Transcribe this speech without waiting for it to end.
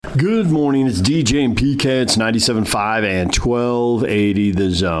Good morning. It's DJ and PK. It's 97.5 and 1280 The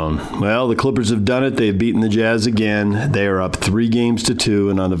Zone. Well, the Clippers have done it. They've beaten the Jazz again. They are up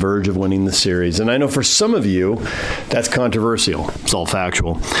 3-2 and on the verge of winning the series. And I know for some of you, that's controversial. It's all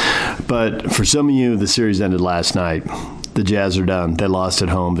factual. But for some of you, the series ended last night. The Jazz are done. They lost at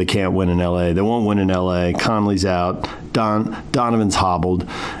home. They can't win in L.A. They won't win in L.A. Conley's out. Donovan's hobbled.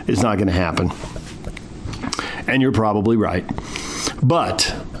 It's not going to happen. And you're probably right.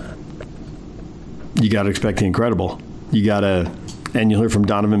 But you got to expect the incredible. You got to, and you'll hear from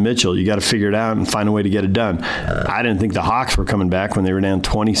Donovan Mitchell, you got to figure it out and find a way to get it done. I didn't think the Hawks were coming back when they were down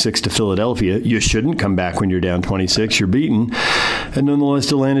 26 to Philadelphia. You shouldn't come back when you're down 26. You're beaten. And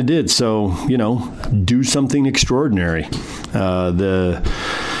nonetheless, Atlanta did. So, do something extraordinary.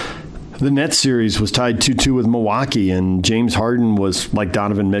 The Nets series was tied 2-2 with Milwaukee, and James Harden was, like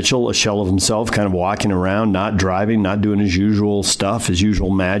Donovan Mitchell, a shell of himself, kind of walking around, not driving, not doing his usual stuff, his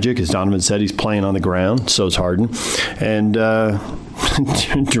usual magic. As Donovan said, he's playing on the ground. So is Harden. And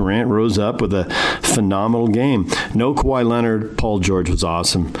Durant rose up with a phenomenal game. No Kawhi Leonard. Paul George was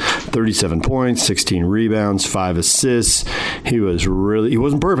awesome. 37 points, 16 rebounds, 5 assists. He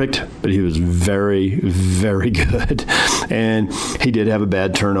wasn't perfect, but he was very, very good. And he did have a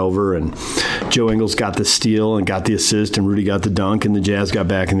bad turnover, and Joe Ingles got the steal and got the assist, and Rudy got the dunk, and the Jazz got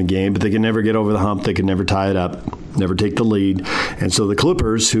back in the game. But they could never get over the hump. They could never tie it up, never take the lead. And so the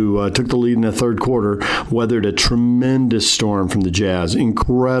Clippers, who took the lead in the third quarter, weathered a tremendous storm from the Jazz.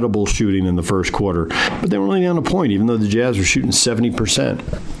 Incredible shooting in the first quarter. But they were only down a point, even though the Jazz were shooting 70%.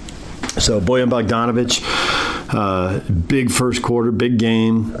 So Bojan Bogdanovic, big first quarter, big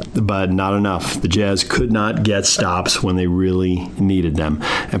game, but not enough. The Jazz could not get stops when they really needed them.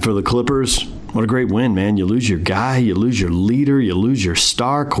 And for the Clippers, what a great win, man. You lose your guy, you lose your leader, you lose your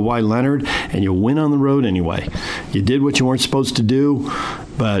star, Kawhi Leonard, and you win on the road anyway. You did what you weren't supposed to do,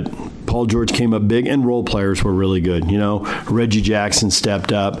 but Paul George came up big, and role players were really good. Reggie Jackson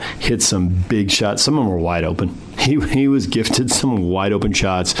stepped up, hit some big shots. Some of them were wide open. He was gifted some wide open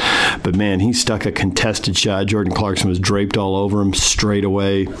shots, but man, he stuck a contested shot. Jordan Clarkson was draped all over him straight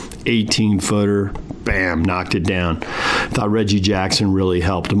away, 18-footer. Bam, knocked it down. Thought Reggie Jackson really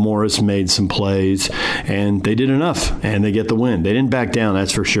helped. Morris made some plays, and they did enough, and they get the win. They didn't back down,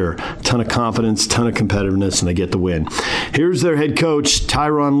 that's for sure. Ton of confidence, ton of competitiveness, and they get the win. Here's their head coach,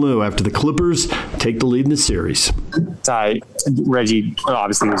 Tyronn Lue, after the Clippers take the lead in the series. Reggie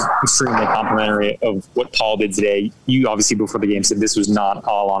obviously was extremely complimentary of what Paul did today. You obviously before the game said this was not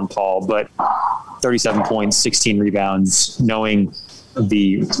all on Paul, but 37 points, 16 rebounds, knowing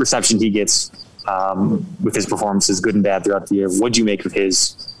the reception he gets with his performances, good and bad, throughout the year. What'd you make of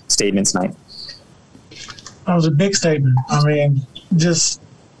his statement tonight? That was a big statement. I mean, just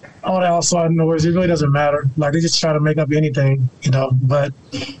all that outside noise, it really doesn't matter. Like, they just try to make up anything, But,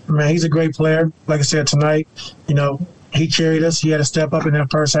 man, he's a great player. Like I said, tonight, he carried us. He had to step up in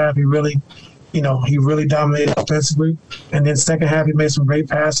that first half. He really dominated offensively. And then second half, he made some great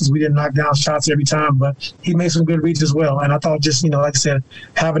passes. We didn't knock down shots every time, but he made some good reads as well. And I thought just, like I said,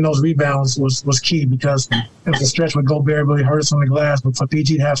 having those rebounds was key, because it was a stretch where Gobert really hurt us on the glass. But for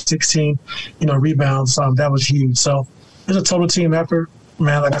PG to have 16, rebounds, that was huge. So it's a total team effort.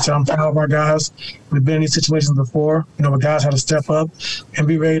 Man, like I said, I'm proud of our guys. We've been in these situations before, where guys had to step up and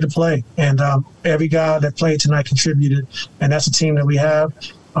be ready to play. And every guy that played tonight contributed. And that's a team that we have.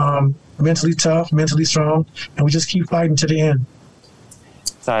 Mentally tough, mentally strong, and we just keep fighting to the end.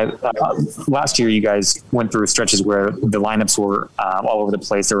 Last year, you guys went through stretches where the lineups were all over the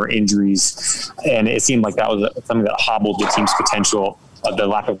place. There were injuries, and it seemed like that was something that hobbled the team's potential, of the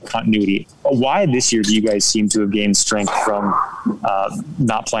lack of continuity. Why this year do you guys seem to have gained strength from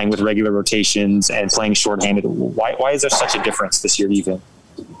not playing with regular rotations and playing shorthanded? Why is there such a difference this year, do you think?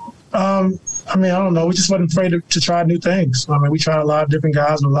 I don't know. We just wasn't afraid to try new things. We tried a lot of different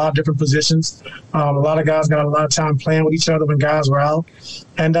guys in a lot of different positions. A lot of guys got a lot of time playing with each other when guys were out.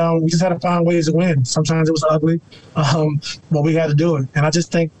 And we just had to find ways to win. Sometimes it was ugly, but we had to do it. And I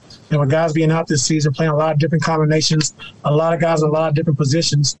just think, with guys being out this season, playing a lot of different combinations, a lot of guys in a lot of different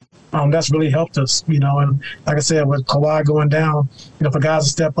positions, that's really helped us, And like I said, with Kawhi going down, for guys to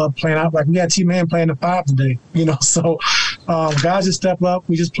step up, playing out, like we had T-Man playing the 5 today, So guys just step up.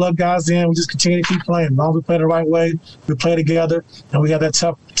 We just plug guys in. We just continue to keep playing. As long as we play the right way, we play together, and we have that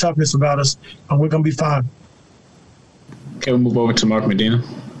toughness about us, and we're going to be fine. Okay, we'll move over to Mark Medina.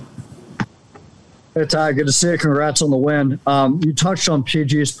 Hey, Ty, good to see you. Congrats on the win. You touched on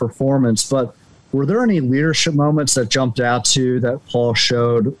PG's performance, but were there any leadership moments that jumped out to you that Paul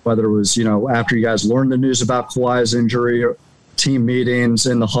showed, whether it was, after you guys learned the news about Kawhi's injury, or team meetings,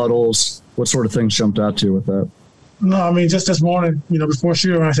 in the huddles? What sort of things jumped out to you with that? No, I mean, just this morning, before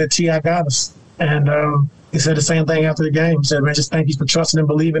shooting, I said, T.I. got us. And he said the same thing after the game. He said, man, just thank you for trusting and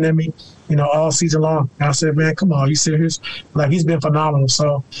believing in me, all season long. And I said, man, come on, you serious? Like, he's been phenomenal.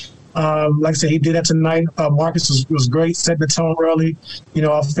 So, like I said, he did that tonight. Marcus was great, setting the tone early,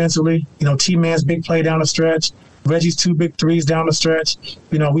 offensively. T-Man's big play down the stretch. Reggie's 2 big threes down the stretch.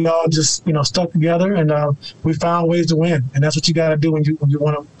 We all just, stuck together, and we found ways to win. And that's what you got to do when you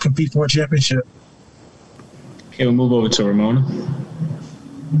want to compete for a championship. Okay, we'll move over to Ramona.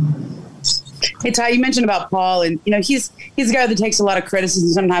 Hey, Ty, you mentioned about Paul, and, he's a guy that takes a lot of criticism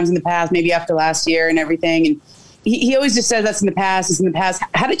sometimes in the past, maybe after last year and everything. And he always just says that's in the past, it's in the past.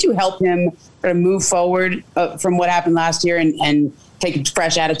 How did you help him sort of move forward from what happened last year and take a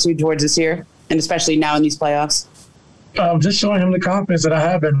fresh attitude towards this year, and especially now in these playoffs? Just showing him the confidence that I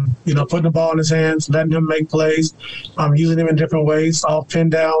have in, putting the ball in his hands, letting him make plays, using him in different ways, all pin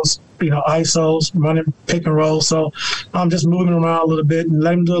downs, ISOs, running pick and roll. So I'm just moving him around a little bit and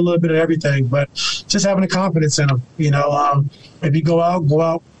let him do a little bit of everything, but just having the confidence in him. If you go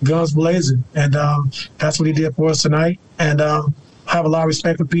out guns blazing. And that's what he did for us tonight. And I have a lot of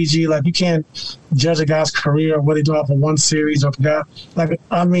respect for PG. Like, you can't judge a guy's career or what they do out for one series or if a guy.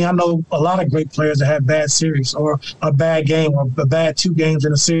 I know a lot of great players that have bad series or a bad game or a bad 2 games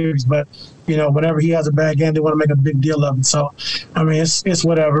in a series, but whenever he has a bad game, they want to make a big deal of it. So, it's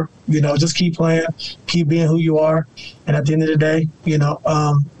whatever. Just keep playing, keep being who you are, and at the end of the day, you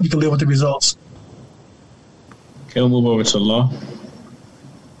can live with the results. Okay, we'll move over to Law.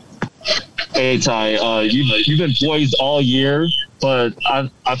 Hey, Ty, you've been poised all year, but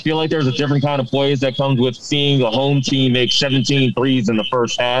I feel like there's a different kind of poise that comes with seeing a home team make 17 threes in the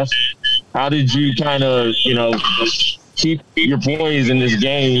first half. How did you kind of, keep your poise in this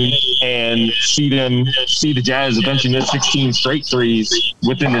game and see the Jazz eventually miss 16 straight threes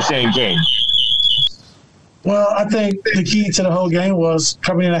within the same game? Well, I think the key to the whole game was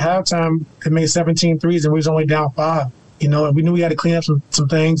coming in at halftime, they made 17 threes and we was only down 5. And we knew we had to clean up some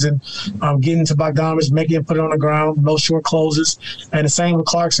things and getting to Bogdanovich, making him put it on the ground, no short closes. And the same with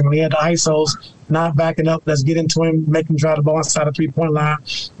Clarkson. When he had the ISOs, not backing up, let's get into him, make him drive the ball inside the 3-point line,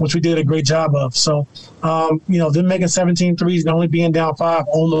 which we did a great job of. So, them making 17 threes and only being down 5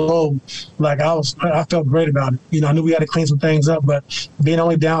 on the road, I felt great about it. I knew we had to clean some things up, but being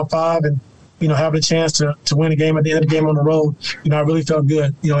only down 5 and, having a chance to win a game at the end of the game on the road, I really felt good,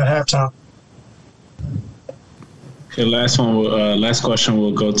 at halftime. Okay, last question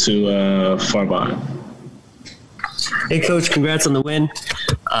will go to Farbod. Hey, Coach, congrats on the win.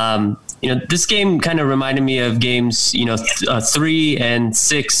 This game kind of reminded me of games, 3 and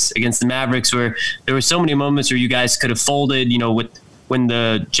 6 against the Mavericks, where there were so many moments where you guys could have folded, when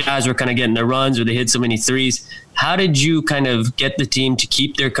the Jazz were kind of getting their runs or they hit so many threes. How did you kind of get the team to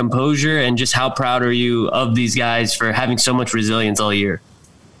keep their composure, and just how proud are you of these guys for having so much resilience all year?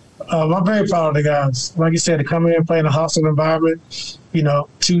 I'm very proud of the guys. Like you said, to come in and play in a hostile environment,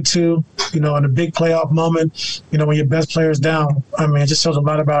 2-2, in a big playoff moment, when your best player is down. It just shows a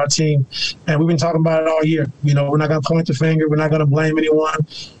lot about our team. And we've been talking about it all year. We're not going to point the finger. We're not going to blame anyone.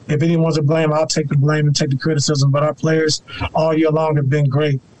 If anyone's to blame, I'll take the blame and take the criticism. But our players all year long have been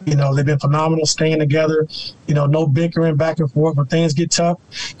great. They've been phenomenal, staying together, no bickering back and forth. When things get tough,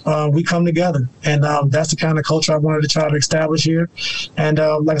 we come together. And that's the kind of culture I wanted to try to establish here. And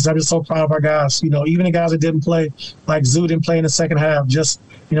like I said, I'm just so proud of our guys. Even the guys that didn't play, like Zoo didn't play in the second half, just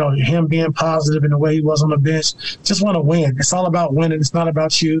him being positive in the way he was on the bench, just want to win. It's all about winning. It's not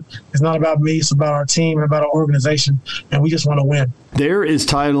about you. It's not about me. It's about our team and about our organization. And we just want to win. There is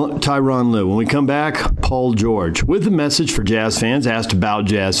Tyronn Lue. When we come back, Paul George with a message for Jazz fans, asked about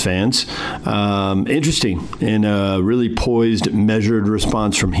Jazz fans. Interesting and a really poised, measured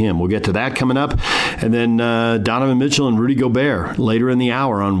response from him. We'll get to that coming up. And then Donovan Mitchell and Rudy Gobert later in the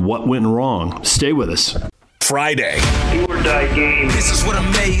hour on what went wrong. Stay with us. Friday. Do or die game. This is what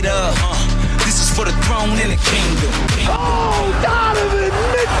I'm made of. This is for the throne and the kingdom. Oh, Donovan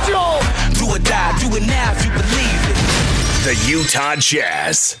Mitchell! Do or die, do it now if you believe it. The Utah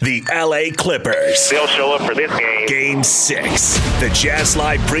Jazz, the LA Clippers. They'll show up for this game. Game 6. The Jazz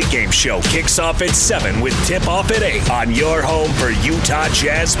Live pregame show kicks off at 7 with tip-off at 8 on your home for Utah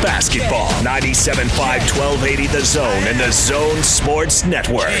Jazz basketball. 97.5 1280 The Zone and the Zone Sports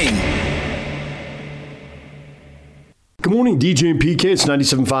Network. Good morning, DJ and PK. It's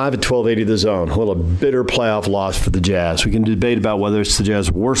 97.5 at 1280 The Zone. Well, a bitter playoff loss for the Jazz. We can debate about whether it's the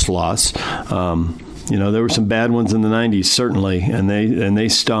Jazz' worst loss. There were some bad ones in the 90s, certainly, and they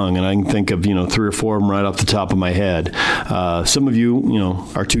stung. And I can think of, 3 or 4 of them right off the top of my head. Some of you,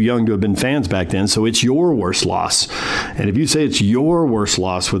 are too young to have been fans back then, so it's your worst loss. And if you say it's your worst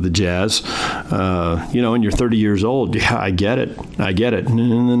loss with the Jazz, and you're 30 years old, yeah, I get it. In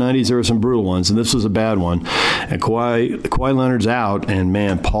the 90s, there were some brutal ones, and this was a bad one. And Kawhi Leonard's out, and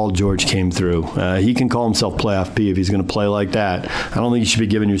man, Paul George came through. He can call himself Playoff P if he's going to play like that. I don't think you should be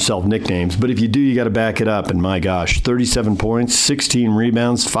giving yourself nicknames, but if you do, you got to back it up. And my gosh, 37 points, 16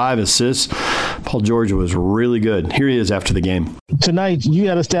 rebounds, 5 assists. Paul George was really good. Here he is after the game. Tonight, you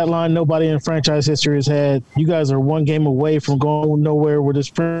had a stat line nobody in franchise history has had. You guys are one game away from going nowhere where this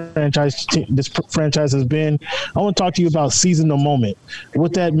franchise has been. I want to talk to you about seizing the moment.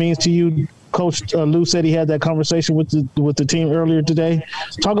 What that means to you. Coach Lou said he had that conversation with the team earlier today.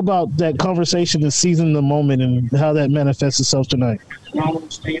 Talk about that conversation and seizing the moment and how that manifests itself tonight. Well,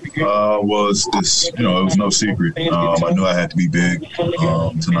 it was no secret. I knew I had to be big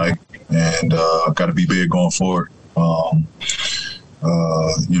tonight, and I got to be big going forward. It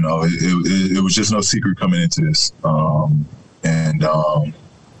was just no secret coming into this, I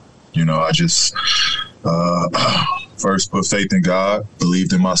just. First, put faith in God,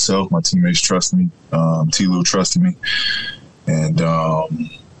 believed in myself. My teammates trusted me. T. Lou trusted me. And, I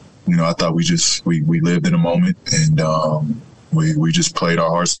thought we lived in a moment, and we just played our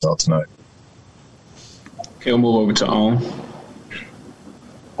hearts out tonight. Okay, we'll move over to Owen.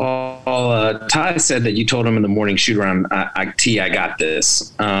 Ty said that you told him in the morning shoot around, T, I got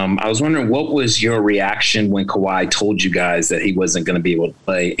this. I was wondering, what was your reaction when Kawhi told you guys that he wasn't going to be able to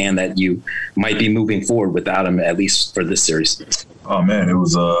play and that you might be moving forward without him, at least for this series? Oh, man, it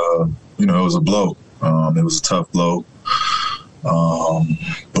was it was a blow. It was a tough blow.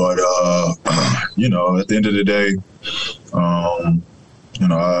 But at the end of the day,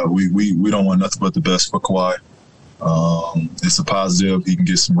 we don't want nothing but the best for Kawhi. It's a positive. He can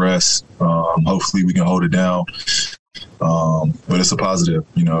get some rest. Hopefully we can hold it down. But it's a positive.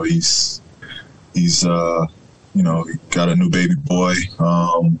 He's got a new baby boy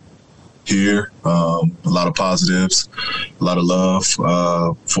here. A lot of positives, a lot of love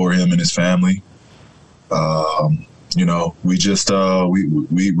for him and his family. We just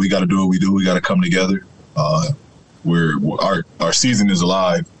we got to do what we do. We got to come together. Our season is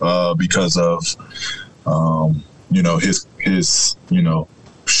alive because of his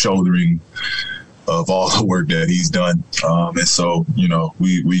shouldering of all the work that he's done. And so,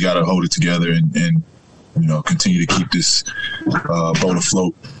 we got to hold it together and continue to keep this boat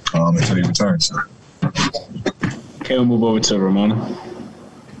afloat until he returns. Okay, we'll move over to Ramona.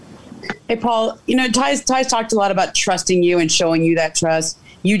 Hey, Paul, Ty's talked a lot about trusting you and showing you that trust.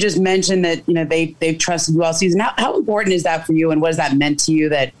 You just mentioned that, they've trusted you all season. How important is that for you, and what has that meant to you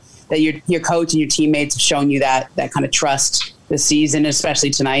that your coach and your teammates have shown you that kind of trust this season, especially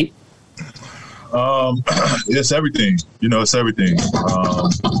tonight? It's everything. It's everything. I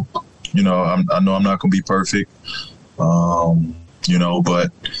know I'm not going to be perfect, but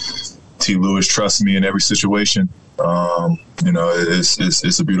T. Lewis trusts me in every situation.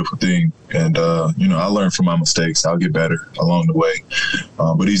 It's a beautiful thing. And, I learn from my mistakes. I'll get better along the way.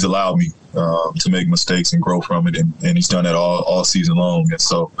 But he's allowed me to make mistakes and grow from it. And he's done that all season long. And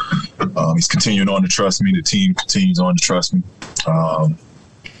so he's continuing on to trust me. The team continues on to trust me.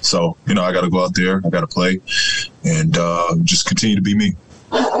 So, I got to go out there. I got to play and just continue to be me.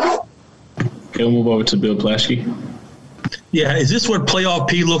 Okay, we'll move over to Bill Plaschke. Yeah, is this what playoff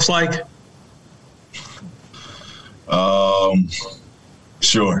P looks like?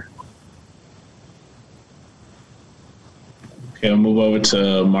 Sure. Okay, we'll move over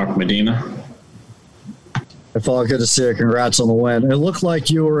to Mark Medina. If all good to see you. Congrats on the win. It looked like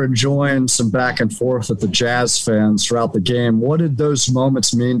you were enjoying some back and forth with the Jazz fans throughout the game. What did those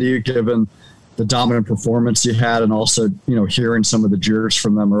moments mean to you, given the dominant performance you had and also, hearing some of the jeers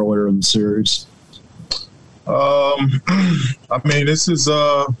from them earlier in the series? This is,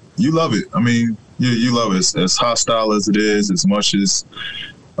 you love it. You love it. As hostile as it is, as much as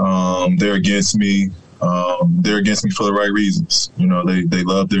they're against me for the right reasons. They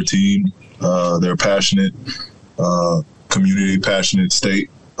love their team. They're passionate, community passionate state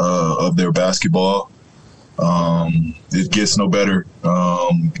of their basketball. It gets no better,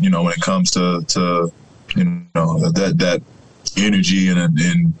 when it comes to that energy and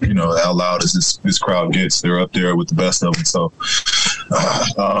how loud this crowd gets. They're up there with the best of them. So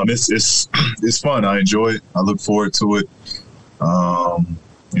it's fun. I enjoy it. I look forward to it.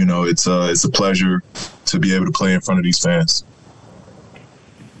 It's a pleasure to be able to play in front of these fans.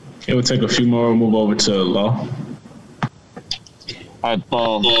 Okay, we'll take a few more. We'll move over to Law.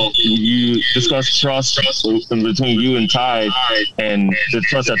 you discussed trust between you and Ty, and the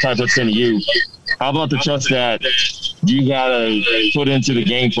trust that Ty puts into you. How about the trust that you gotta put into the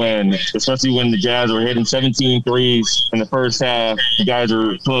game plan, especially when the Jazz were hitting 17 threes in the first half? You guys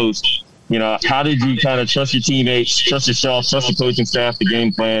are close. How did you kind of trust your teammates, trust yourself, trust the coaching staff, the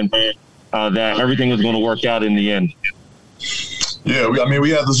game plan, that everything was going to work out in the end? Yeah,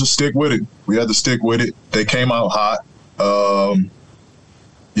 we had to just stick with it. We had to stick with it. They came out hot.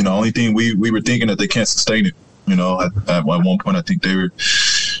 Only thing we were thinking that they can't sustain it. At one point I think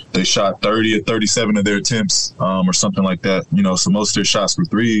they shot 30 or 37 of their attempts, or something like that. So most of their shots were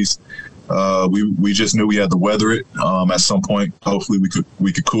threes. We just knew we had to weather it. At some point, hopefully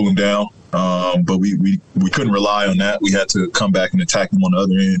we could cool them down. But we couldn't rely on that. We had to come back and attack them on the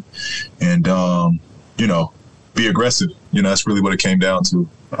other end, and be aggressive. That's really what it came down to.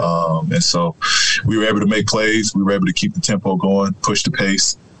 And so we were able to make plays. We were able to keep the tempo going, push the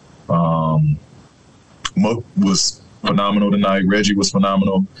pace. Mook was phenomenal tonight. Reggie was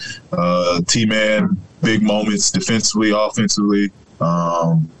phenomenal. T-Man, big moments defensively, offensively.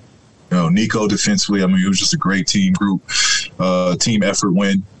 Nico defensively. It was just a great team group, team effort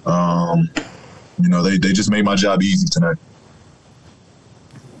win. They just made my job easy tonight.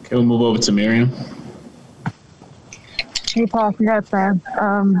 Okay, we'll move over to Miriam. Hey, Paul, congrats, man.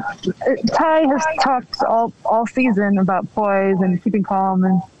 Ty has talked all season about poise and keeping calm,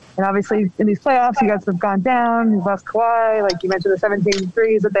 and obviously in these playoffs, you guys have gone down. You've lost Kawhi, like you mentioned, the 17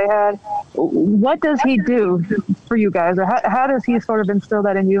 threes that they had. What does he do for you guys, or how does he sort of instill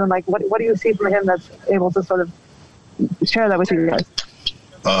that in you? And like, what do you see from him that's able to sort of share that with you guys?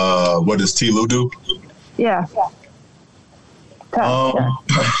 What does T. Lou do? Yeah. Well,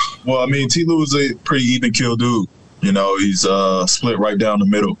 T. Lou is a pretty even kill dude. He's split right down the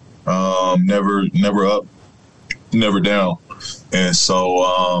middle. Never up, never down. And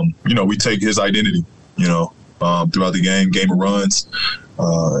so, we take his identity, throughout the game of runs.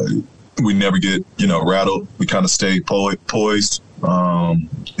 We never get, rattled. We kind of stay poised. And,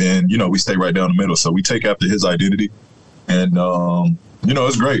 we stay right down the middle. So we take after his identity. And,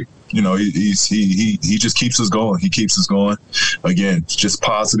 it's great. He just keeps us going. He keeps us going. Again, just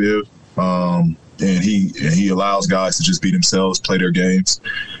positive. And he allows guys to just be themselves, play their games.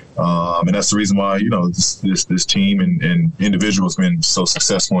 And that's the reason why, this team and individual has been so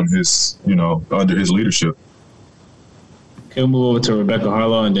successful in his, under his leadership. Okay, we'll move over to Rebecca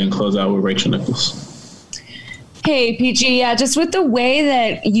Harlow and then close out with Rachel Nichols. Hey, PG, just with the way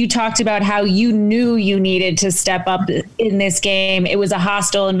that you talked about how you knew you needed to step up in this game, it was a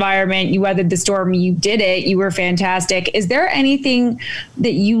hostile environment. You weathered the storm. You did it. You were fantastic. Is there anything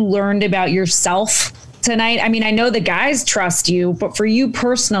that you learned about yourself tonight? I know the guys trust you, but for you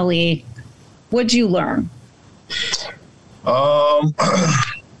personally, what'd you learn? Not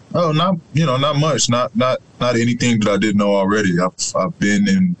much. Not anything that I didn't know already. I've been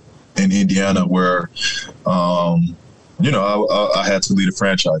in Indiana where, I had to lead a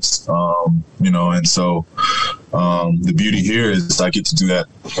franchise, and so the beauty here is I get to do that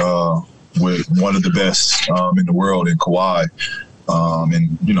with one of the best in the world in Kawhi.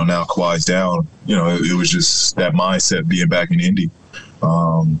 And now Kawhi's down, it was just that mindset being back in Indy,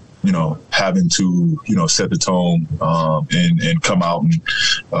 having to, set the tone and come out and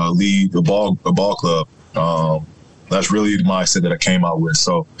lead a ball club. That's really the mindset that I came out with.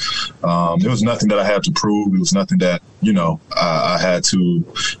 So there was nothing that I had to prove. It was nothing that, I had to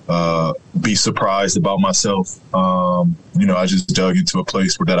be surprised about myself. I just dug into a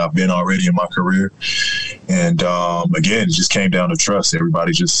place where that I've been already in my career. And again, it just came down to trust.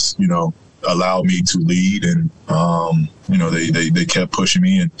 Everybody just, allowed me to lead, and, they kept pushing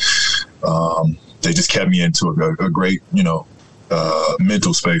me, and they just kept me into a great,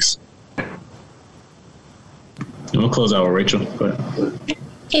 mental space. We'll close out with Rachel. Go ahead.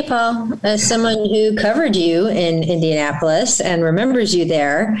 Hey, Paul. As someone who covered you in Indianapolis and remembers you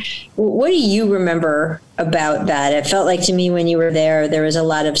there, what do you remember about that? It felt like to me when you were there was a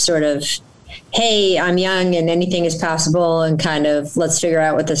lot of sort of, hey, I'm young and anything is possible, and kind of let's figure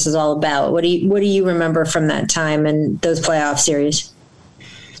out what this is all about. What do you remember from that time and those playoff series?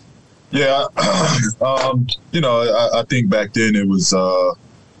 Yeah, I think back then it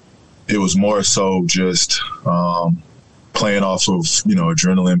was more so just playing off of,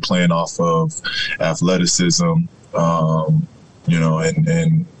 adrenaline, playing off of athleticism,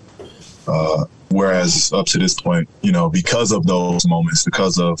 whereas up to this point, because of those moments,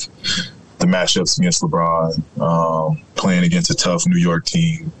 because of the matchups against LeBron, playing against a tough New York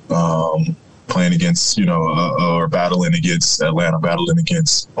team, playing against, or battling against Atlanta, battling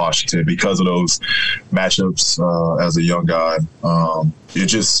against Washington because of those matchups as a young guy. It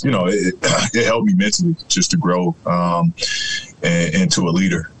just, it helped me mentally just to grow into a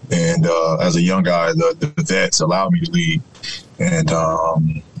leader. And as a young guy, the vets allowed me to lead. And,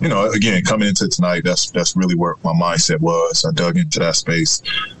 again, coming into tonight, that's really where my mindset was. I dug into that space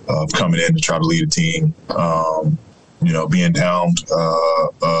of coming in to try to lead a team. Being down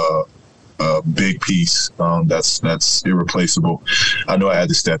a big piece that's irreplaceable. I know I had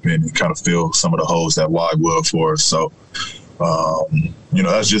to step in and kind of fill some of the holes that Wide would for us. So,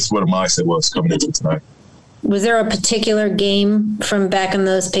 that's just what the mindset was coming into tonight. Was there a particular game from back in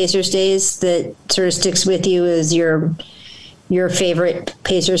those Pacers days that sort of sticks with you as your favorite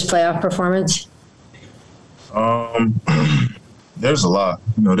Pacers playoff performance? There's a lot.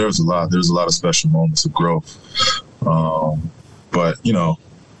 There's a lot of special moments of growth. But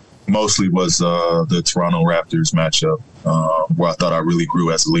mostly was the Toronto Raptors matchup where I thought I really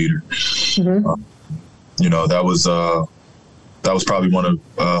grew as a leader. Mm-hmm. That was probably one of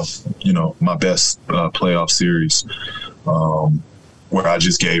my best playoff series where I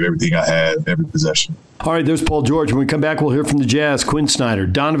just gave everything I had, every possession. All right, there's Paul George. When we come back, we'll hear from the Jazz, Quinn Snyder,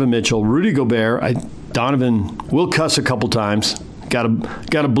 Donovan Mitchell, Rudy Gobert. Donovan will cuss a couple times. Got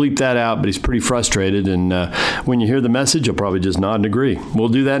to bleep that out, but he's pretty frustrated. And when you hear the message, you'll probably just nod and agree. We'll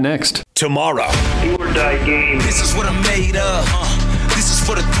do that next. Tomorrow. Do or die game. This is what I'm made of. This is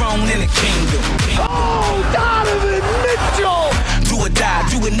for the throne and the kingdom. Oh, Donovan Mitchell! Do or die,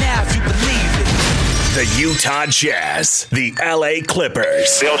 do it now if you believe it. The Utah Jazz, the LA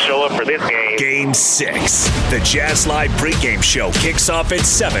Clippers. They'll show up for this game. Game 6. The Jazz Live pregame show kicks off at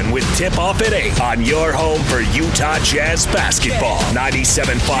 7 with tip-off at 8 on your home for Utah Jazz basketball.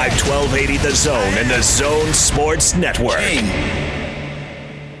 97.5, 1280 The Zone and The Zone Sports Network.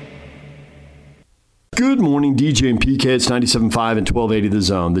 Good morning, DJ and PK. It's 97.5 and 1280 The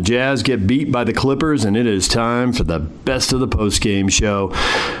Zone. The Jazz get beat by the Clippers, and it is time for the best of the postgame show.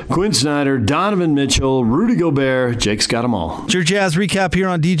 Quinn Snyder, Donovan Mitchell, Rudy Gobert. Jake's got them all. It's your Jazz recap here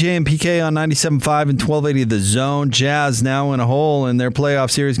on DJ and PK on 97.5 and 1280 The Zone. Jazz now in a hole in their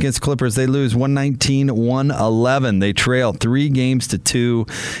playoff series against the Clippers. They lose 119-111. They trail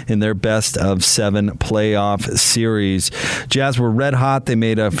 3-2 in their best of 7 playoff series. Jazz were red hot. They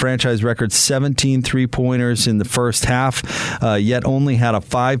made a franchise record 17 3-pointers in the first half, yet only had a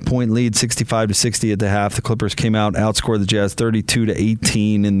 5-point lead, 65-60 at the half. The Clippers came out, outscored the Jazz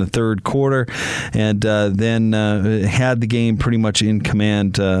 32-18 in the third quarter, and then had the game pretty much in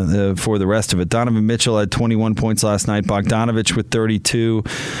command for the rest of it. Donovan Mitchell had 21 points last night. Bogdanovich with 32.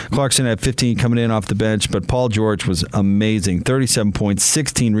 Clarkson had 15 coming in off the bench, but Paul George was amazing. 37 points,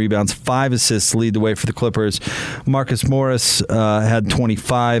 16 rebounds, 5 assists lead the way for the Clippers. Marcus Morris had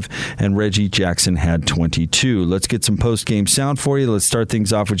 25, and Reggie Jackson had 22. Let's get some post-game sound for you. Let's start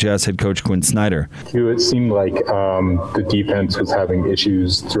things off with Jazz head coach Quinn Snyder. It seemed like the defense was having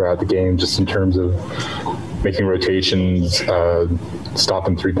issues throughout the game, just in terms of making rotations,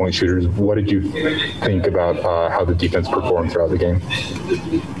 stopping three-point shooters. What did you think about how the defense performed throughout the game?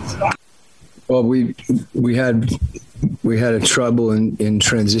 Well, we had a trouble in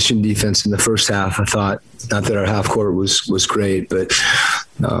transition defense in the first half. I thought, not that our half court was great, but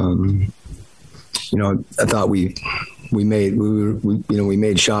I thought we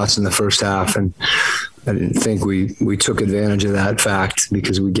made shots in the first half, and I didn't think we took advantage of that fact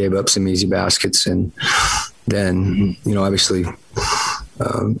because we gave up some easy baskets. And then, obviously,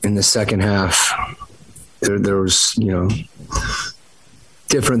 in the second half, there was,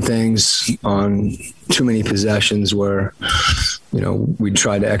 different things on too many possessions where, we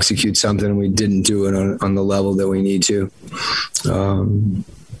tried to execute something and we didn't do it on the level that we need to.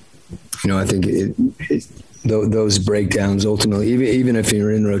 I think those breakdowns ultimately, even if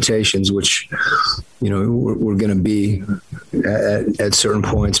you're in rotations, which, we're going to be at certain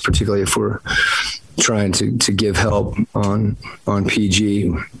points, particularly if we're trying to give help on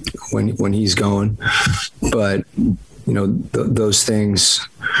PG when he's going. But, those things,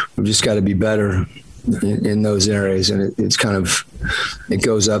 we've just got to be better in those areas. And it's kind of, it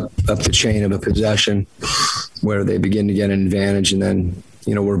goes up the chain of a possession where they begin to get an advantage, and then,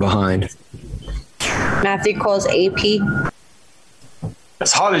 we're behind. Matthew calls AP.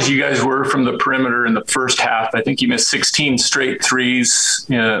 As hot as you guys were from the perimeter in the first half, I think you missed 16 straight threes,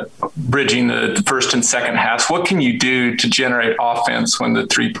 bridging the first and second halves. What can you do to generate offense when the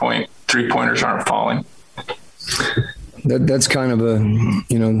three-pointers aren't falling? That's kind of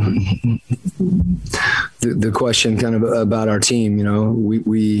the question kind of about our team.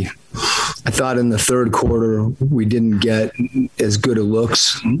 We I thought in the third quarter we didn't get as good of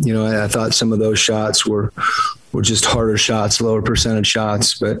looks. You know, I thought some of those shots were just harder shots, lower percentage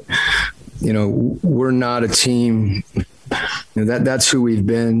shots. But, you know, we're not a team. You know, that's who we've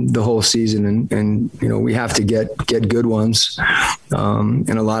been the whole season, and you know, we have to get good ones. And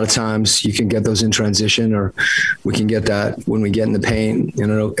a lot of times you can get those in transition, or we can get that when we get in the paint and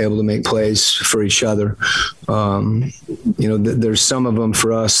are able to make plays for each other. You know, there's some of them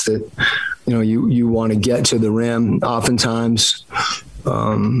for us that, you know, you want to get to the rim. Oftentimes,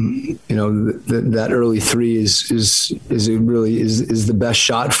 you know, that early three is the best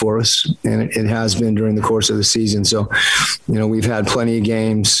shot for us, and it has been during the course of the season. So, you know, we've had plenty of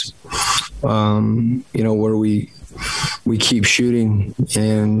games, you know, where we keep shooting,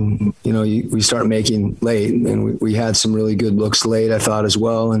 and you know, we start making late, and we had some really good looks late, I thought, as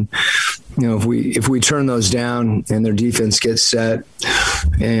well. And you know, if we turn those down and their defense gets set,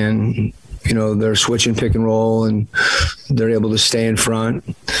 and you know, they're switching pick and roll and they're able to stay in front,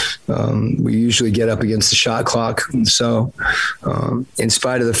 we usually get up against the shot clock. So in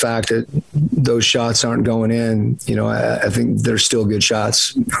spite of the fact that those shots aren't going in, you know, I think they're still good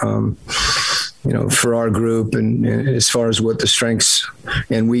shots, you know, for our group, and as far as what the strengths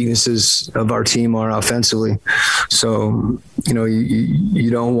and weaknesses of our team are offensively. So, you know,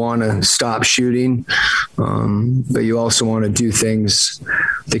 you don't want to stop shooting, but you also want to do things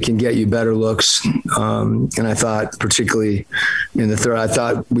that can get you better looks. And I thought, particularly in the third, I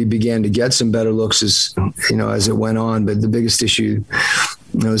thought we began to get some better looks as it went on. But the biggest issue,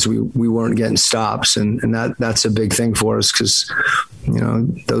 you know, is we weren't getting stops, and that's a big thing for us, because, you know,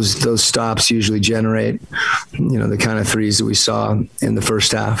 those stops usually generate, you know, the kind of threes that we saw in the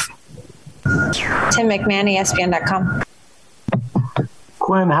first half. Tim McMahon, ESPN.com.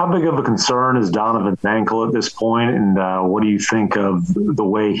 Quinn, how big of a concern is Donovan's ankle at this point, and what do you think of the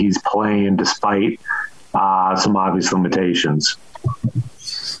way he's playing despite some obvious limitations?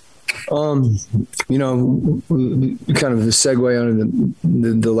 You know, kind of the segue on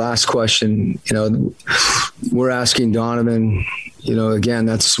the last question, you know, we're asking Donovan, you know, again,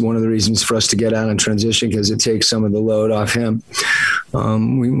 that's one of the reasons for us to get out in transition, because it takes some of the load off him.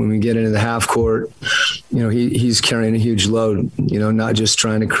 When we get into the half court, you know, he's carrying a huge load, you know, not just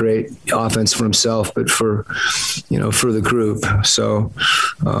trying to create offense for himself, but for the group. So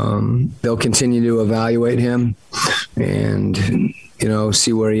they'll continue to evaluate him and, you know,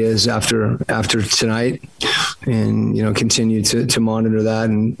 see where he is after tonight, and, you know, continue to monitor that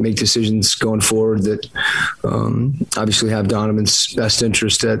and make decisions going forward that obviously have Donovan's best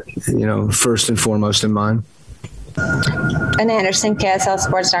interest at, you know, first and foremost in mind. Ben Anderson,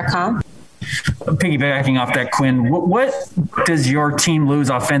 KSLSports.com. Piggybacking off that, Quinn, what does your team lose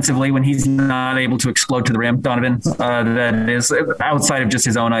offensively when he's not able to explode to the rim, Donovan, that is outside of just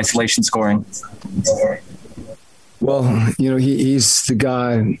his own isolation scoring? Well, you know, he's the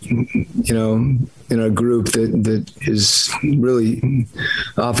guy, you know, in our group that is really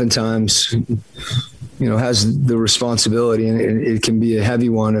oftentimes, you know, has the responsibility, and it can be a heavy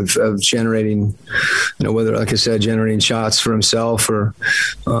one of generating, you know, whether, like I said, generating shots for himself, or,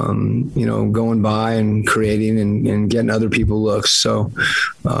 you know, going by and creating and getting other people looks. So,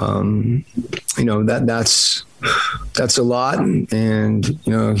 you know, that's a lot. And,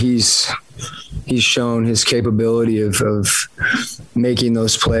 you know, he's shown his capability of making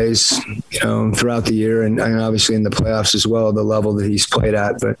those plays, you know, throughout the year, and obviously in the playoffs as well, the level that he's played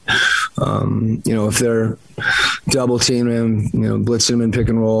at. But, you know, if they're double teaming him, you know, blitzing him in pick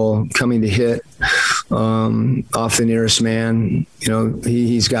and roll, coming to hit off the nearest man, you know,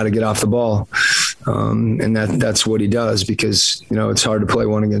 he's got to get off the ball. And that's what he does, because, you know, it's hard to play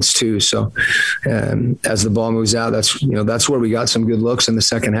 1 against 2. So as the ball moves out, that's where we got some good looks in the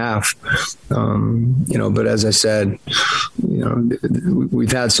second half. You know, but as I said, you know,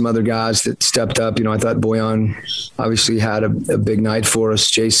 we've had some other guys that stepped up. You know, I thought Bojan obviously had a big night for us.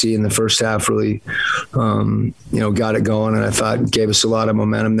 JC in the first half really, you know, got it going, and I thought gave us a lot of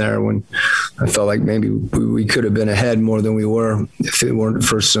momentum there when I felt like maybe we could have been ahead more than we were if it weren't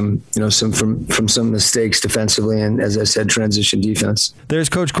for some, you know, from some mistakes defensively, and as I said, transition defense. There's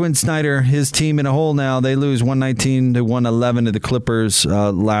Coach Quinn Snyder. His team in a hole now. They lose 119-111 to the Clippers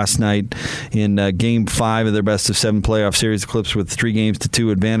last night in Game 5 of their best-of-7 playoff series. The Clips with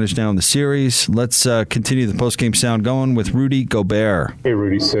 3-2 advantage now in the series. Let's continue the post-game sound going with Rudy Gobert. Hey,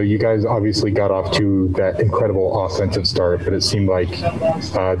 Rudy. So you guys obviously got off to that incredible offensive start, but it seemed like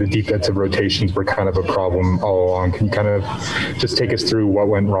the defensive rotations were kind of a problem all along. Can you kind of just take us through what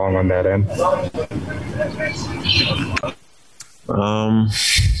went wrong on that end?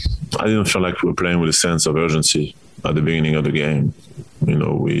 I didn't feel like we were playing with a sense of urgency. at the beginning of the game. You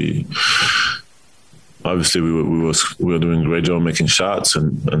know, we were doing a great job making shots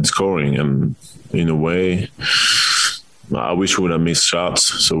and scoring, and in a way, I wish we would have missed shots.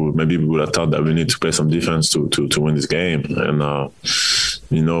 So maybe we would have thought that we need to play some defense to win this game. And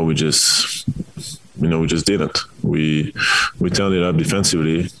we just didn't. We turned it up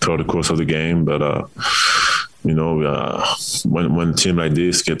defensively throughout the course of the game, but when a team like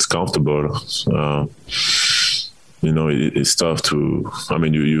this gets comfortable, it's tough to. I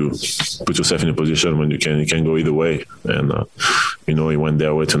mean, you put yourself in a position when you can go either way, and it went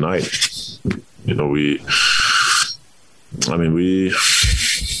their way tonight.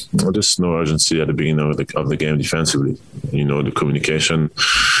 Just no urgency at the beginning of the game defensively. The communication,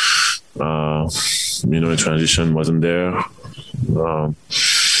 in transition wasn't there.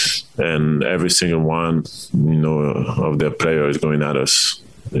 And every single one, of their players going at us,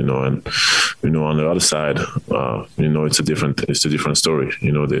 and on the other side, it's a different story.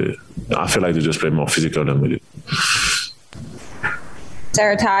 I feel like they just play more physical than we did.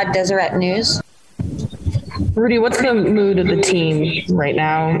 Sarah Todd, Deseret News. Rudy, what's the mood of the team right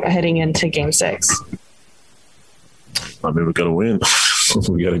now heading into Game 6? I mean, we got to win.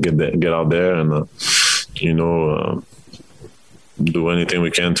 We got to get out there and, do anything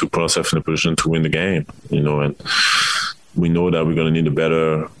we can to put ourselves in a position to win the game, and we know that we're going to need a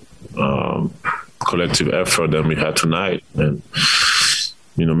better collective effort than we had tonight. And,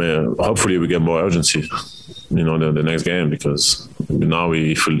 hopefully we get more urgency, the next game, because now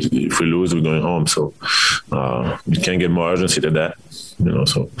if we lose, we're going home. So we can't get more urgency than that,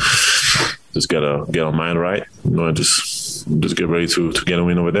 so just gotta get our mind right, and just get ready to get a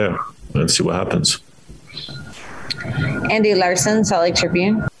win over there and see what happens. Andy Larson, Salt Lake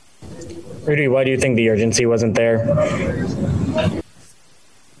Tribune. Rudy, why do you think the urgency wasn't there?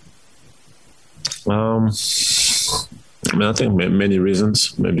 I think many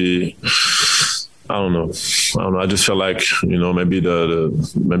reasons. Maybe I don't know. I just feel like maybe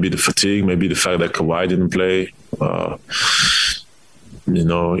the fatigue, maybe the fact that Kawhi didn't play.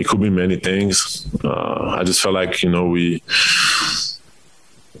 It could be many things. I just felt like we know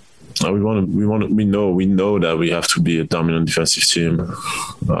that we have to be a dominant defensive team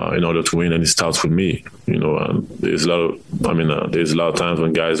in order to win, and it starts with me. And there's a lot of times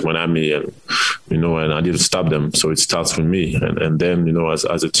when guys went at me, and and I didn't stop them. So it starts with me, and then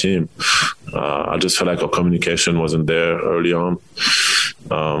as a team, I just felt like our communication wasn't there early on.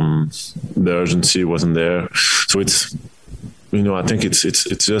 The urgency wasn't there, so it's I think it's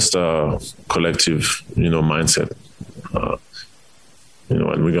just a collective mindset.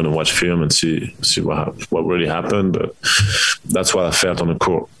 And we're going to watch film and see what really happened. But that's what I felt on the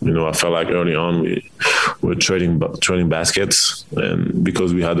court. I felt like early on we were trading baskets, and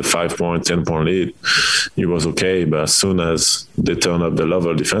because we had a 5-point, 10-point lead, it was okay. But as soon as they turned up the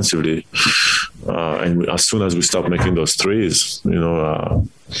level defensively, and as soon as we stopped making those threes,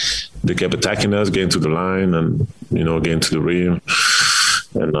 they kept attacking us, getting to the line, and getting to the rim,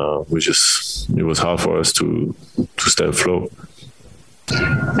 and it was hard for us to stay afloat.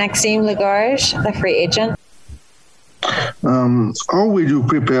 Maxime Lagarde, the free agent. How will you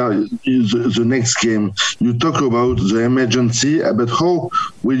prepare the next game? You talk about the emergency, but how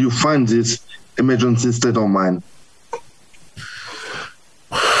will you find this emergency state of mind?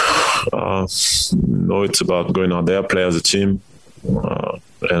 It's about going out there, play as a team, and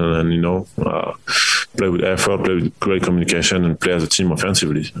play with effort, play with great communication, and play as a team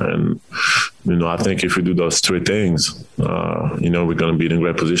offensively. And I think if we do those three things, we're going to be in a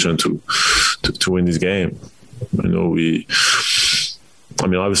great position to win this game.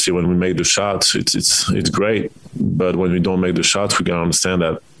 Obviously when we make the shots, it's great, but when we don't make the shots, we got to understand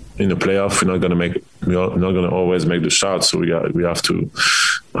that in the playoff, we're not going to always make the shots. So we have to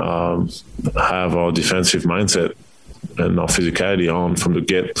have our defensive mindset and our physicality on from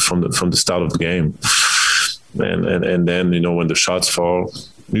the start of the game. And then when the shots fall,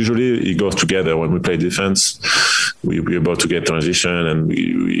 usually it goes together. When we play defense, we're able to get transition, and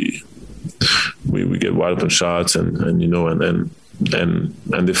we get wide open shots, and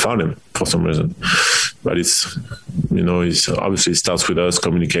they foul him for some reason. But it's obviously it starts with us,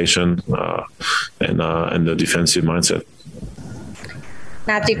 communication, and the defensive mindset.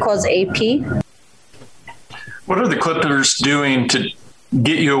 Matthew calls AP. What are the Clippers doing to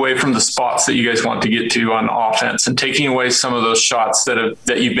get you away from the spots that you guys want to get to on offense, and taking away some of those shots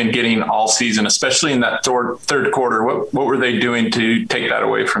that you've been getting all season, especially in that third quarter? What were they doing to take that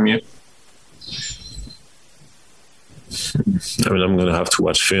away from you? I'm going to have to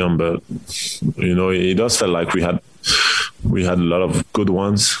watch film, but it does feel like we had a lot of good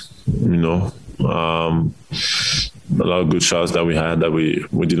ones. a lot of good shots that we had that we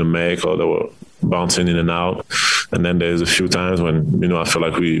didn't make, or that were bouncing in and out. And then there's a few times when, I feel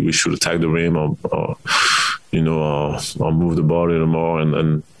like we should attack the rim or move the ball a little more,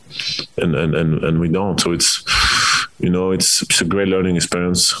 and we don't. So it's a great learning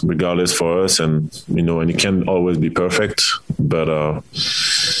experience regardless for us, and it can't always be perfect, but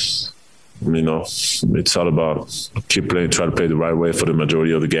it's all about try to play the right way for the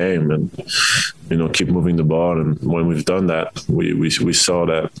majority of the game, and keep moving the ball. And when we've done that, we saw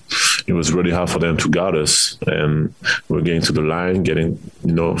that it was really hard for them to guard us, and we're getting to the line,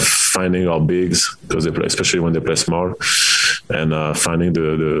 finding our bigs, because they play, especially when they play small, and finding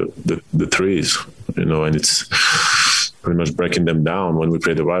the threes, and it's pretty much breaking them down when we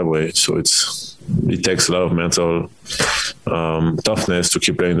play the right way. So it takes a lot of mental toughness to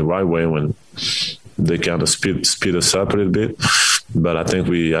keep playing the right way when they kind of speed us up a little bit. But I think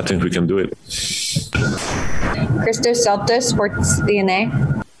we can do it. Christos Saltos, Sports DNA.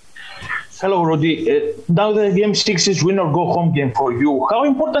 Hello, Rudy. Now the Game 6 is win or go home game for you. How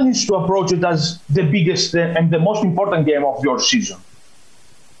important is to approach it as the biggest and the most important game of your season?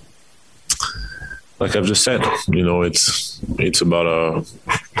 Like I've just said, it's about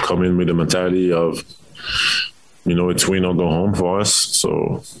coming with the mentality of, it's win or go home for us.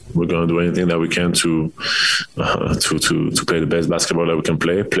 So we're going to do anything that we can to play the best basketball that we can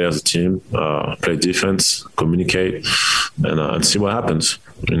play as a team, play defense, communicate, and see what happens.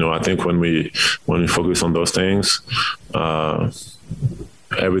 I think when we focus on those things,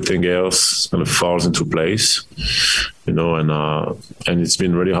 everything else kind of falls into place, and it's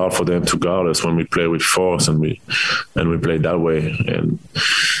been really hard for them to guard us when we play with force and we play that way, and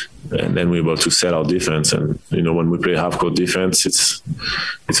then we're able to set our defense. And when we play half-court defense, it's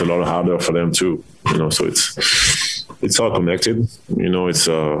a lot harder for them too. So it's all connected. It's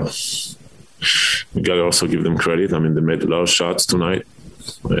we gotta also give them credit. I mean, they made a lot of shots tonight,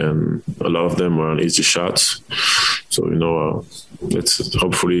 and a lot of them were easy shots. So let's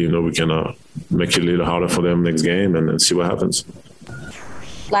hopefully we can make it a little harder for them next game and see what happens.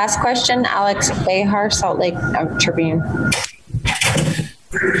 Last question, Alex Behar, Salt Lake Tribune.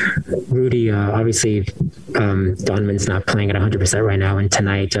 Rudy, obviously, Donovan's not playing at 100% right now, and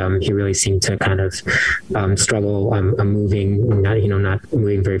tonight he really seemed to kind of struggle moving, not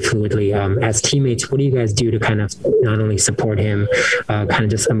moving very fluidly. As teammates, what do you guys do to kind of not only support him, kind of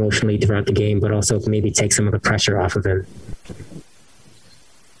just emotionally throughout the game, but also maybe take some of the pressure off of him?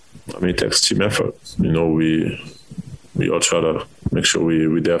 I mean, it takes team effort. We all try to make sure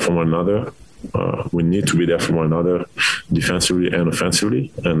we're there for one another. We need to be there for one another, defensively and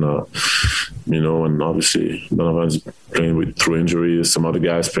offensively. And, and obviously Donovan's playing through injuries, some other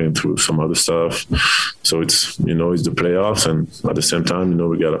guys playing through some other stuff. So it's the playoffs, and at the same time,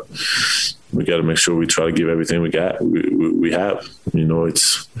 we gotta make sure we try to give everything we have.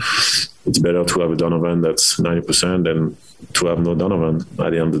 It's better to have a Donovan that's 90% than to have no Donovan at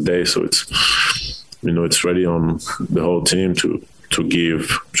the end of the day. So it's really on the whole team to try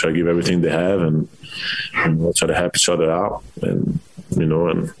to give everything they have, and try to help each other out, and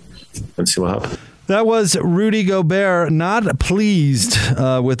see what happens. That was Rudy Gobert, not pleased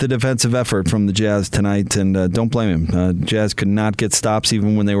with the defensive effort from the Jazz tonight, and don't blame him. Jazz could not get stops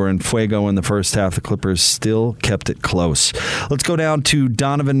even when they were in fuego in the first half. The Clippers still kept it close. Let's go down to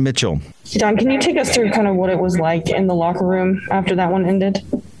Donovan Mitchell. Don, can you take us through kind of what it was like in the locker room after that one ended?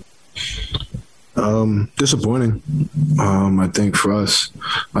 Disappointing. I think for us,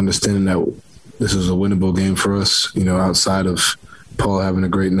 understanding that this is a winnable game for us, outside of Paul having a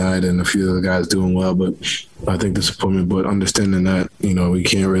great night and a few of the guys doing well, but I think disappointment, but understanding that, we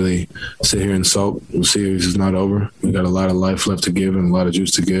can't really sit here and sulk. The series is not over. We got a lot of life left to give and a lot of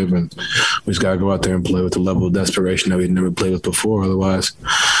juice to give, and we just got to go out there and play with the level of desperation that we'd never played with before. Otherwise,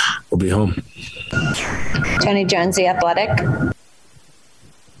 we'll be home. Tony Jones, The Athletic.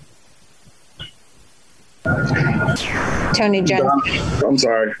 Tony Jones. I'm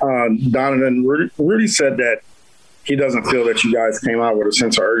sorry. Donovan, Rudy said that he doesn't feel that you guys came out with a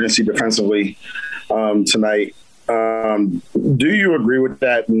sense of urgency defensively tonight. Do you agree with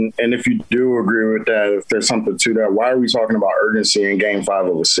that? And if you do agree with that, if there's something to that, why are we talking about urgency in Game 5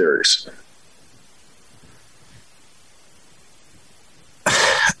 of a series?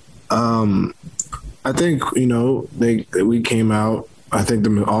 I think, we came out. I think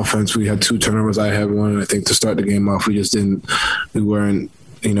the offense, we had 2 turnovers. I had one. I think to start the game off, we just made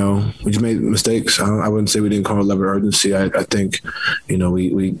mistakes. I wouldn't say we didn't call a level of urgency. I think,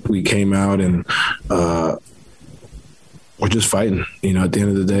 we came out and we're just fighting. At the end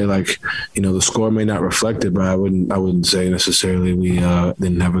of the day, the score may not reflect it, but I wouldn't say necessarily we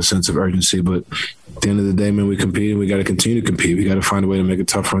didn't have a sense of urgency. But at the end of the day, man, we compete and we got to continue to compete. We got to find a way to make it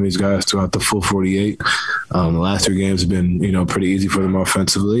tough on these guys throughout the full 48. The last 3 games have been, you know, pretty easy for them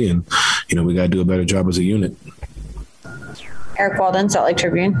offensively, and, you know, we got to do a better job as a unit. Eric Walden, Salt Lake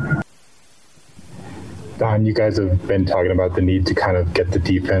Tribune. Don, you guys have been talking about the need to kind of get the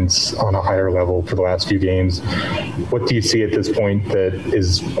defense on a higher level for the last few games. What do you see at this point that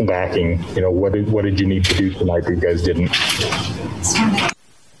is lacking? You know, what did you need to do tonight that you guys didn't?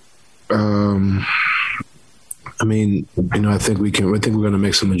 I mean, you know, I think we're going to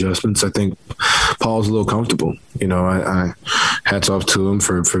make some adjustments. I think Paul's a little comfortable. You know, I hats off to him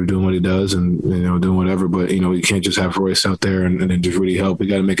for doing what he does and, you know, doing whatever. But, you know, you can't just have Royce out there and then just really help. We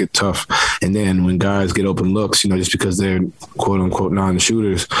got to make it tough. And then when guys get open looks, you know, just because they're quote unquote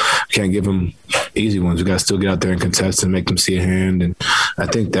non-shooters, can't give them easy ones. We got to still get out there and contest and make them see a hand. And I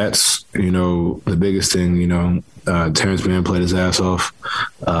think that's, you know, the biggest thing. You know, Terrence Mann played his ass off.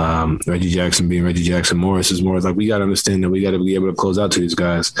 Reggie Jackson being Reggie Jackson Morris is more like we got to understand that we got to be able to close out to these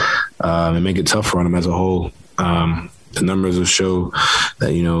guys and make it tough for them as a whole. The numbers will show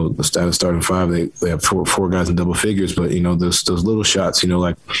that, you know, the starting 5, they have four guys in double figures, but, you know, those little shots, you know,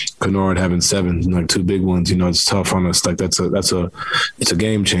 like Kennard having 7, like 2 big ones, you know, it's tough on us. Like it's a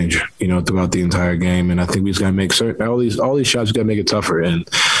game changer, you know, throughout the entire game. And I think we just got to make certain all these shots, we got to make it tougher. And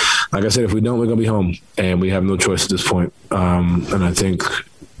like I said, if we don't, we're going to be home and we have no choice at this point. And I think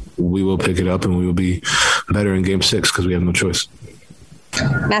we will pick it up and we will be better in game 6 because we have no choice.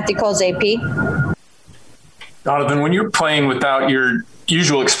 Matthew Coles, AP. Donovan, when you're playing without your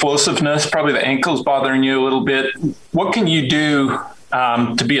usual explosiveness, probably the ankle's bothering you a little bit. What can you do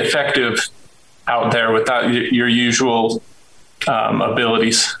to be effective out there without your usual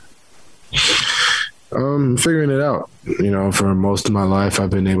abilities? Figuring it out. You know, for most of my life, I've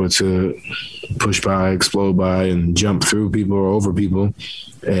been able to push by, explode by, and jump through people or over people.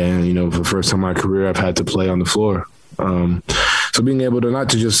 And, you know, for the first time in my career, I've had to play on the floor. So being able to not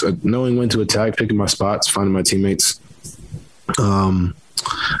to just knowing when to attack, picking my spots, finding my teammates.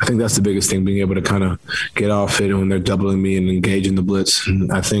 I think that's the biggest thing, being able to kind of get off it when they're doubling me and engage in the blitz.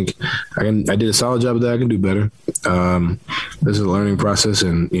 And I think I did a solid job of that. I can do better. This is a learning process,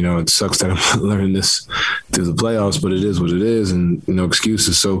 and, you know, it sucks that I'm learning this through the playoffs, but it is what it is, and no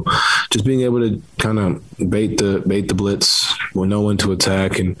excuses. So just being able to kind of bait the blitz, or know when to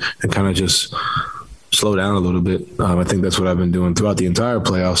attack, and kind of just slow down a little bit. I think that's what I've been doing throughout the entire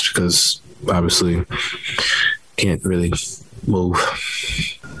playoffs because obviously can't really move.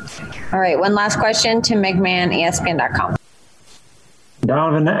 All right. One last question. Tim McMahon, ESPN.com.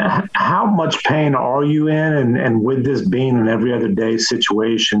 Donovan, how much pain are you in? And with this being an every other day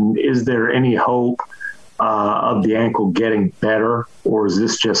situation, is there any hope of the ankle getting better? Or is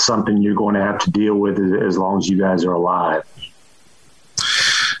this just something you're going to have to deal with as long as you guys are alive?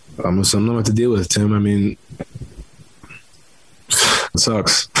 Something I have to deal with, Tim. I mean, it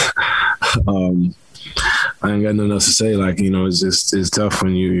sucks. I ain't got nothing else to say. Like, you know, it's tough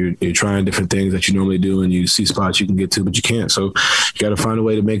when you're trying different things that you normally do and you see spots you can get to, but you can't. So you got to find a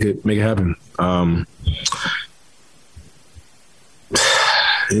way to make it happen.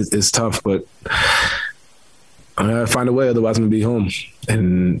 It's tough, but I got to find a way. Otherwise, I'm gonna be home.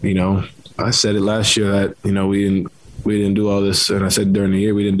 And, you know, I said it last year that, you know, we didn't do all this, and I said during the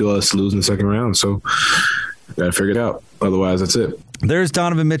year we didn't do all this to lose in the second round. So got to figure it out. Otherwise, that's it. There's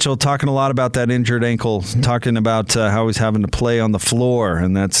Donovan Mitchell talking a lot about that injured ankle, talking about how he's having to play on the floor,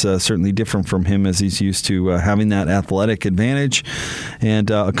 and that's certainly different from him as he's used to having that athletic advantage. And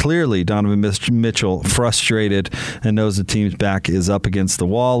clearly, Donovan Mitchell frustrated and knows the team's back is up against the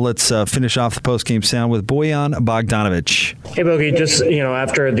wall. Let's finish off the postgame sound with Bojan Bogdanovic. Hey, Bogey, just, you know,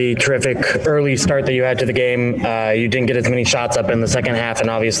 after the terrific early start that you had to the game, you didn't get as many shots up in the second half, and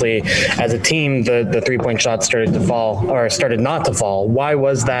obviously, as a team, the three-point shots started not to fall. Why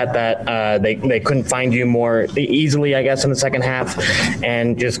was that they couldn't find you more easily, I guess, in the second half?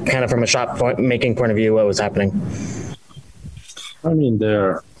 And just kind of from a shot making point of view, what was happening? I mean,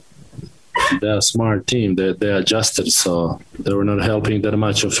 they're a smart team. They adjusted, so they were not helping that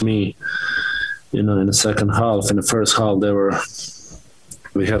much of me. You know, in the second half. In the first half,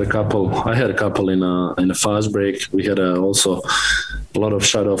 I had a couple in a fast break. We had also a lot of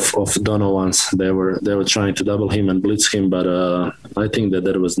shot of Donovan's. They were trying to double him and blitz him, but I think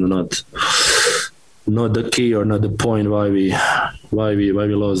that was not the key or not the point why we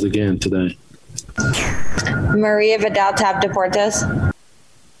lost the game today. Maria Vidal Tab Deportes.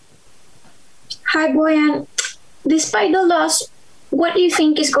 Hi, Bojan. Despite the loss, what do you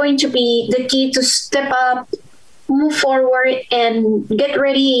think is going to be the key to step up, move forward, and get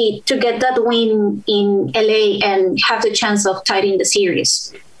ready to get that win in LA and have the chance of tying the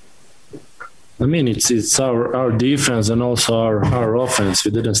series? I mean, it's our defense and also our offense.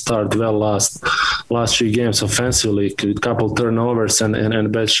 We didn't start well last 3 games offensively. With a couple turnovers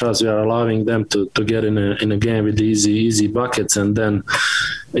and bad shots, we are allowing them to get in a game with easy buckets, and then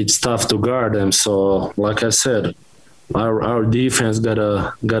it's tough to guard them. So, like I said, our defense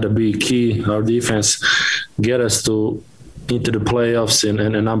gotta be key. Our defense get us into the playoffs in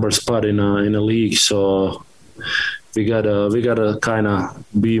a number spot in a league. So we gotta kind of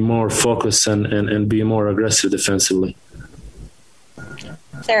be more focused and be more aggressive defensively.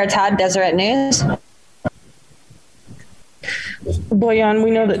 Sarah Todd, Deseret News. Bojan,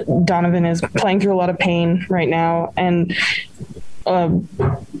 we know that Donovan is playing through a lot of pain right now, and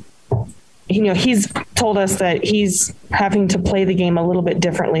he's told us that he's having to play the game a little bit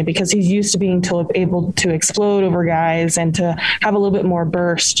differently because he's used to being able to explode over guys and to have a little bit more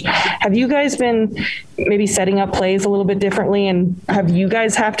burst. Have you guys been maybe setting up plays a little bit differently, and have you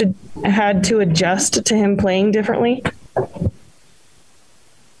guys had to adjust to him playing differently?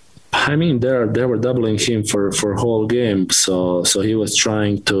 I mean, they were doubling him for whole game, so he was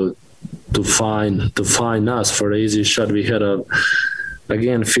trying to find us for the easy shot. We had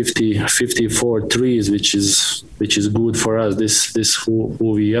again 54 threes, which is good for us. This who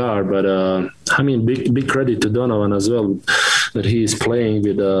we are. But I mean, big credit to Donovan as well, that he is playing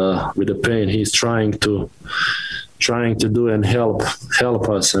with the pain. He's trying to do and help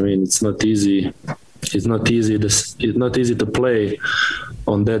us. I mean, it's not easy. It's not easy to play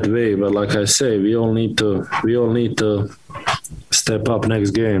on that way. But like I say, we all need to step up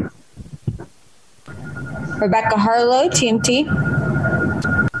next game. Rebecca Harlow, TMT.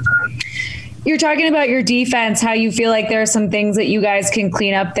 You're talking about your defense, how you feel like there are some things that you guys can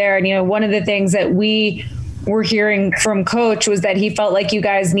clean up there. And, one of the things that we were hearing from Coach was that he felt like you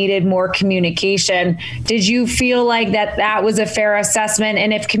guys needed more communication. Did you feel like that was a fair assessment?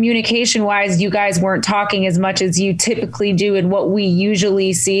 And if communication-wise you guys weren't talking as much as you typically do and what we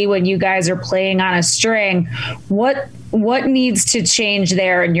usually see when you guys are playing on a string, what needs to change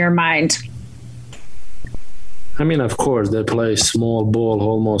there in your mind? I mean, of course, they play small ball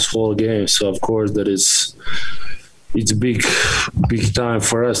almost whole game, so of course it's big time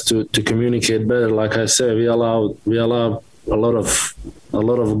for us to communicate better. Like I said, we allow a lot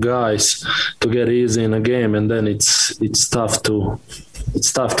of guys to get easy in a game, and then it's tough to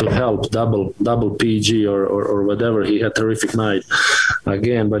help double PG or whatever. He had a terrific night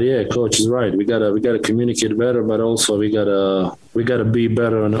again, but yeah, Coach is right. We gotta communicate better, but also we gotta be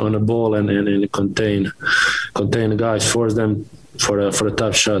better on the ball and contain guys, force them for the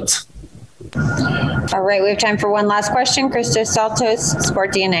tough shots. All right, we have time for one last question. Christos Saltos,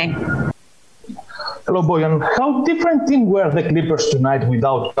 Sport DNA. Hello, Bojan. How different team were the Clippers tonight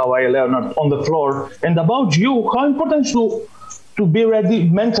without Kawhi Leonard on the floor? And about you, how important is to be ready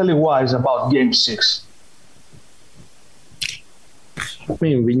mentally wise about Game 6? I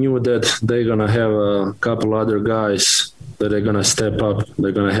mean, we knew that they're gonna have a couple other guys that are gonna step up.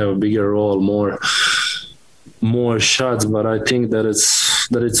 They're gonna have a bigger role, more shots. But I think that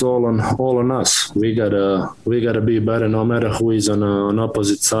it's all on us. We gotta be better. No matter who is on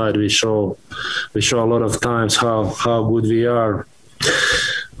opposite side, we show a lot of times how good we are.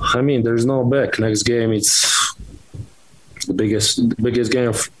 I mean, there's no back. Next game, it's the biggest game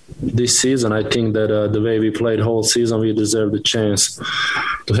of this season. I think that the way we played whole season, we deserve the chance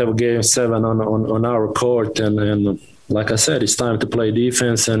to have a Game 7 on our court. And like I said, it's time to play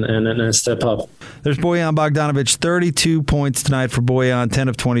defense and step up. There's Bojan Bogdanovic, 32 points tonight for Bojan, 10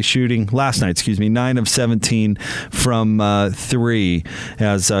 of 20 shooting. Last night, 9 of 17 from 3,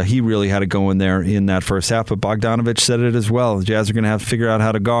 as he really had it going there in that first half. But Bogdanovic said it as well. The Jazz are going to have to figure out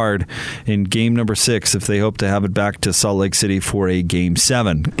how to guard in game number 6 if they hope to have it back to Salt Lake City for a Game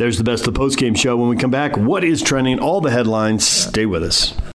 7. There's the best of the postgame show. When we come back, what is trending? All the headlines. Stay with us.